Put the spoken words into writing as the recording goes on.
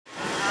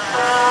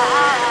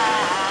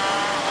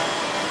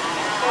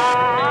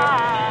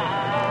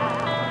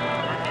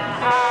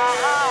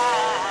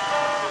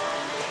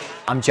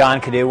I'm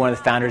John Cadu, one of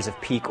the founders of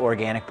Peak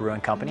Organic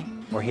Brewing Company.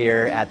 We're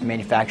here at the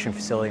manufacturing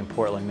facility in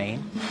Portland,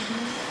 Maine.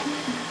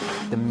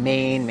 The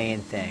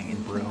main thing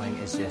in brewing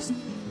is just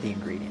the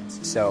ingredients.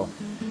 So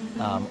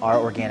our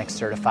organic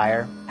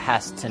certifier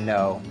has to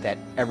know that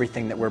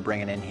everything that we're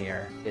bringing in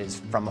here is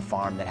from a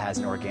farm that has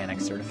an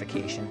organic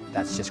certification.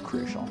 That's just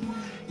crucial.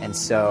 And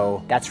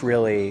so that's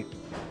really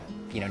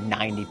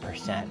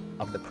 90%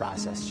 of the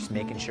process, just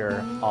making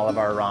sure all of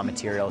our raw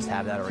materials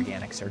have that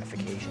organic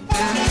certification.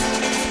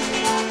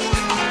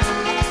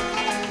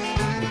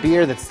 The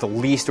beer that's the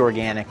least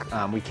organic,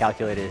 we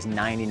calculated, is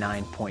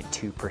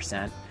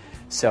 99.2%.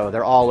 So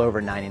they're all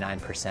over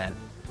 99%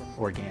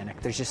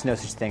 organic. There's just no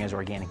such thing as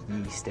organic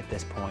yeast at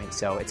this point,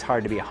 so it's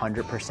hard to be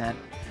 100%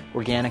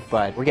 organic,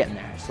 but we're getting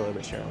there slowly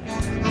but surely.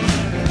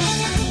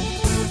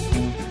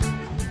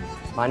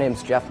 My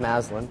name's Jeff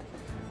Masland.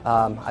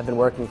 I've been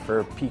working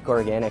for Peak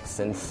Organics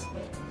since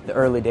the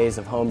early days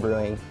of home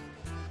brewing.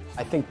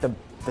 I think the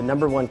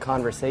number one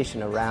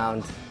conversation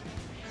around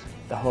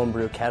the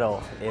homebrew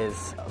kettle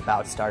is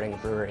about starting a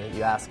brewery.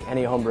 You ask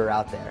any homebrewer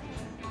out there,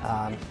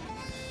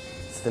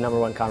 it's the number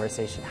one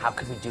conversation. How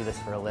could we do this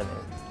for a living?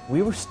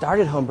 We were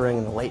started homebrewing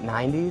in the late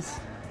 90s.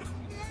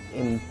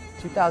 In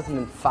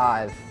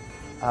 2005,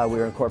 we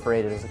were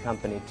incorporated as a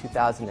company.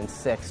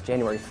 2006,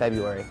 January,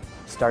 February,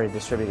 started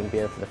distributing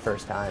beer for the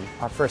first time.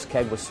 Our first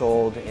keg was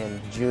sold in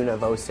June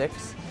of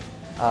 '06.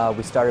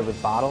 We started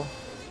with bottle,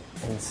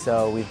 and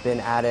so we've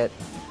been at it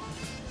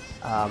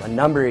a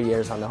number of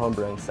years on the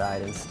homebrewing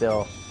side, and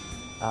still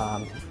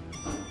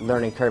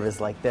learning curve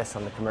is like this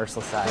on the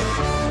commercial side.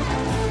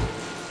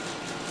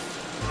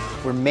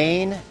 We're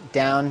Maine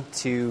down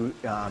to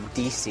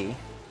DC,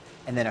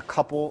 and then a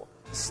couple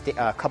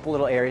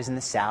little areas in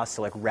the south,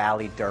 so like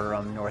Raleigh,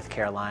 Durham, North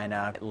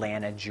Carolina,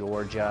 Atlanta,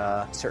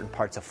 Georgia, certain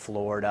parts of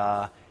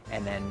Florida,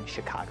 and then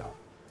Chicago.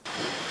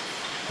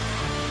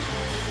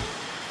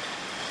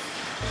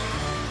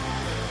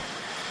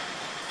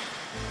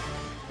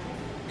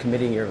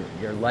 Committing your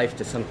life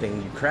to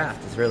something you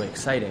craft is really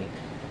exciting,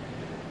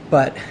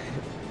 but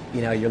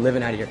you're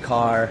living out of your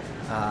car,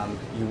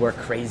 you work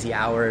crazy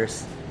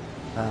hours,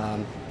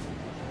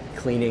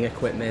 cleaning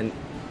equipment.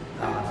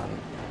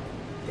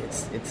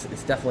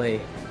 It's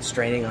definitely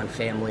straining on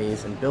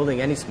families, and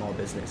building any small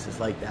business is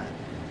like that.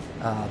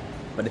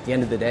 But at the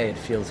end of the day, it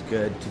feels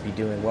good to be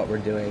doing what we're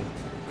doing,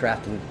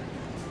 crafting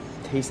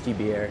tasty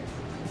beer,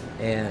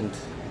 and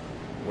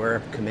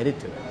we're committed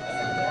to it.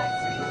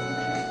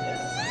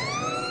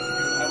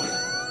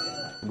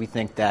 We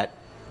think that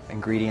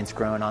ingredients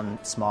grown on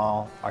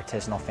small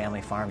artisanal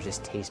family farms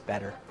just taste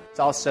better. It's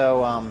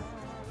also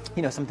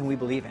something we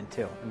believe in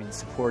too. I mean,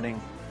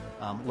 supporting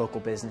local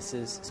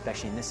businesses,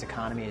 especially in this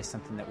economy, is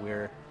something that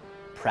we're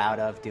proud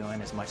of doing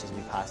as much as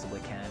we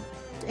possibly can.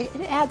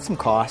 It adds some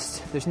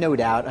cost, there's no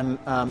doubt.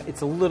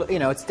 It's a little,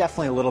 it's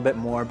definitely a little bit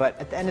more, but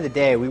at the end of the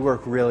day, we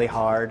work really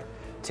hard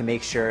to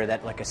make sure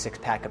that like a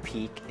 6-pack of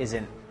Peak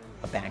isn't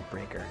a bank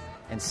breaker.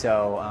 And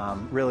so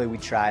really we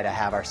try to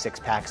have our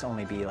 6-packs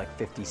only be like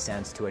 50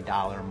 cents to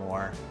 $1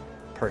 more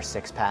per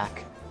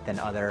 6-pack than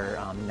other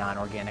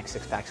non-organic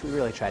 6-packs. We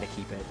really try to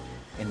keep it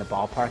in the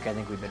ballpark. I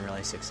think we've been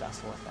really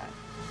successful with that.